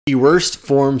The worst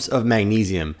forms of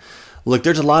magnesium. Look,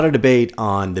 there's a lot of debate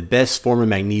on the best form of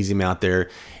magnesium out there,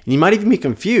 and you might even be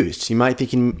confused. You might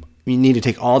think you need to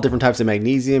take all different types of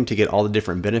magnesium to get all the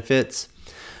different benefits.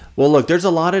 Well, look, there's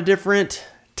a lot of different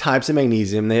types of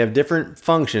magnesium. They have different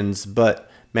functions,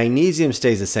 but magnesium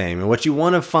stays the same. And what you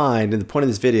want to find, and the point of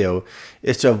this video,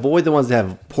 is to avoid the ones that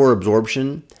have poor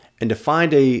absorption and to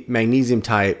find a magnesium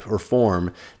type or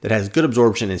form that has good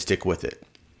absorption and stick with it.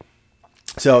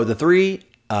 So the three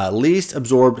least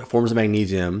absorbed forms of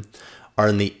magnesium are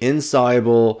in the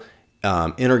insoluble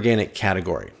inorganic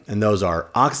category, and those are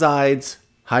oxides,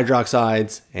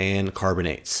 hydroxides, and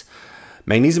carbonates.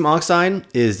 Magnesium oxide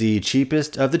is the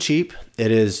cheapest of the cheap. It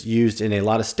is used in a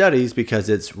lot of studies because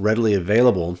it's readily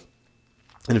available.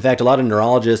 And in fact, a lot of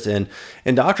neurologists and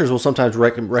doctors will sometimes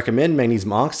recommend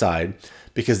magnesium oxide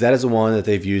because that is the one that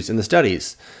they've used in the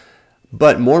studies.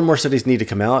 But more and more studies need to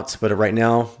come out, but right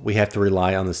now we have to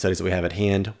rely on the studies that we have at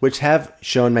hand, which have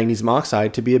shown magnesium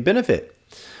oxide to be a benefit.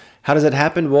 How does that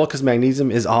happen? Well, because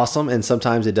magnesium is awesome, and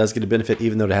sometimes it does get a benefit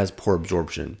even though it has poor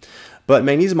absorption. But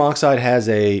magnesium oxide has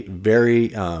a very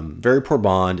poor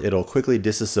bond. It'll quickly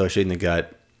disassociate in the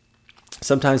gut.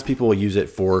 Sometimes people will use it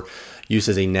for use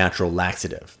as a natural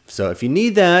laxative. So if you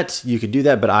need that, you could do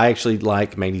that, but I actually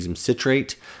like magnesium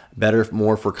citrate better,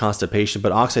 more for constipation,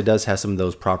 but oxide does have some of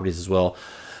those properties as well.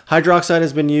 Hydroxide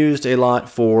has been used a lot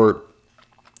for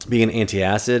being an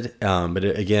antacid, but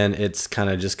again, it's kind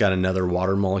of just got another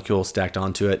water molecule stacked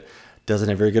onto it. Doesn't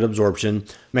have very good absorption.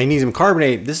 Magnesium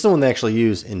carbonate, this is the one they actually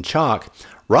use in chalk.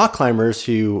 Rock climbers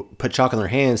who put chalk on their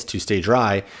hands to stay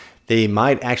dry, they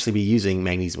might actually be using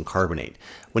magnesium carbonate.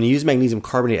 When you use magnesium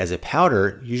carbonate as a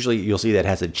powder, usually you'll see that it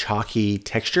has a chalky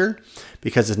texture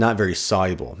because it's not very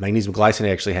soluble. Magnesium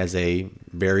glycinate actually has a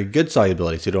very good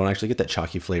solubility, so you don't actually get that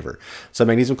chalky flavor. So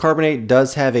magnesium carbonate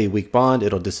does have a weak bond.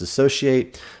 It'll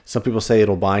dissociate. Some people say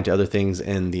it'll bind to other things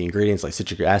in the ingredients like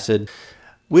citric acid.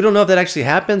 We don't know if that actually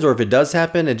happens, or if it does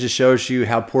happen, it just shows you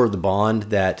how poor the bond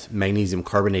that magnesium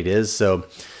carbonate is. So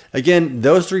again,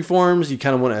 those three forms you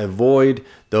kind of want to avoid.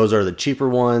 Those are the cheaper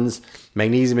ones.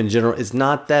 Magnesium in general is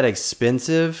not that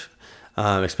expensive,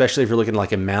 especially if you're looking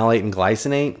like a malate and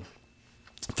glycinate.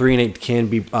 3 and 8 can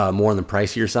be more on the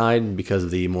pricier side because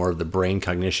of the more of the brain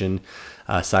cognition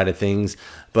side of things.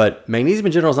 But magnesium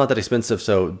in general is not that expensive,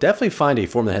 so definitely find a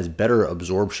form that has better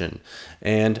absorption.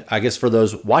 And I guess for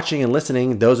those watching and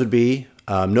listening, those would be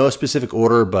no specific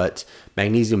order, but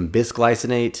magnesium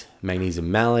bisglycinate, magnesium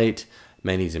malate,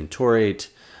 magnesium taurate,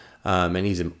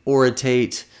 magnesium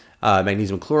orotate.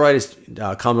 Magnesium chloride is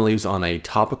commonly used on a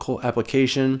topical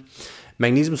application.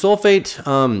 Magnesium sulfate,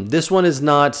 this one is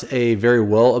not a very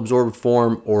well absorbed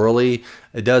form orally.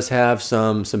 It does have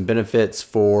some benefits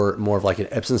for more of like an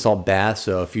Epsom salt bath.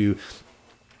 So if you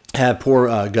have poor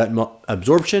gut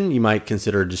absorption, you might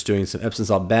consider just doing some Epsom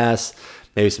salt baths,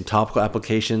 maybe some topical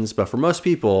applications. But for most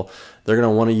people, they're going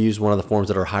to want to use one of the forms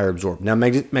that are higher absorbed. Now,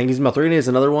 magnesium L-threonate is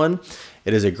another one.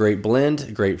 It is a great blend,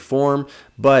 a great form,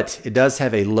 but it does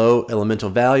have a low elemental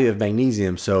value of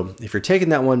magnesium. So if you're taking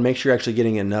that one, make sure you're actually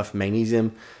getting enough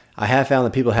magnesium. I have found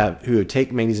that people who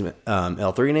take magnesium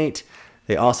L-threonate,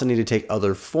 they also need to take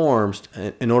other forms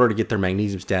in order to get their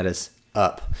magnesium status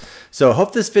up. So I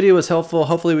hope this video was helpful.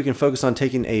 Hopefully we can focus on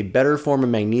taking a better form of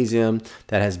magnesium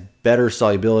that has better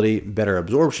solubility, better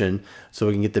absorption, so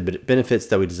we can get the benefits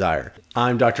that we desire.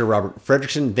 I'm Dr. Robert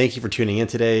Fredrickson. Thank you for tuning in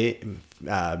today.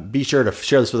 Be sure to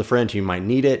share this with a friend who might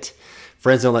need it.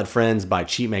 Friends don't let friends buy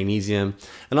cheap magnesium.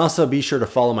 And also be sure to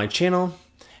follow my channel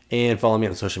and follow me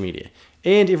on social media.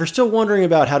 And if you're still wondering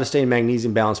about how to stay in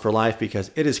magnesium balance for life,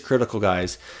 because it is critical,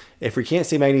 guys, if we can't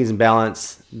stay magnesium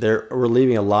balance, we're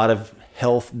leaving a lot of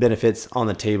health benefits on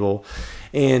the table.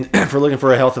 And if we're looking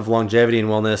for a health of longevity and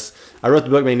wellness, I wrote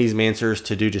the book Magnesium Answers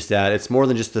to do just that. It's more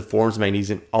than just the forms of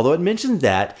magnesium. Although it mentions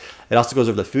that, it also goes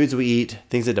over the foods we eat,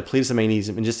 things that deplete us of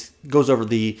magnesium, and just goes over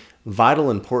the vital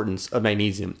importance of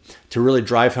magnesium to really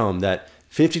drive home that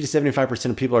 50 to 75%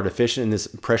 of people are deficient in this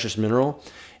precious mineral,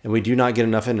 and we do not get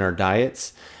enough in our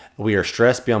diets. We are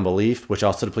stressed beyond belief, which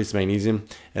also depletes magnesium.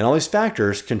 And all these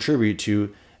factors contribute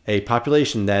to a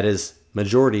population that is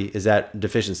majority is at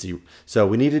deficiency. So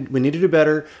we need to do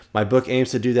better. My book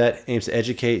aims to do that, aims to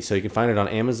educate. So you can find it on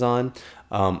Amazon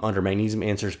under Magnesium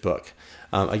Answers book.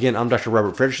 Again, I'm Dr.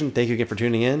 Robert Fredrickson. Thank you again for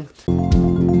tuning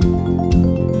in.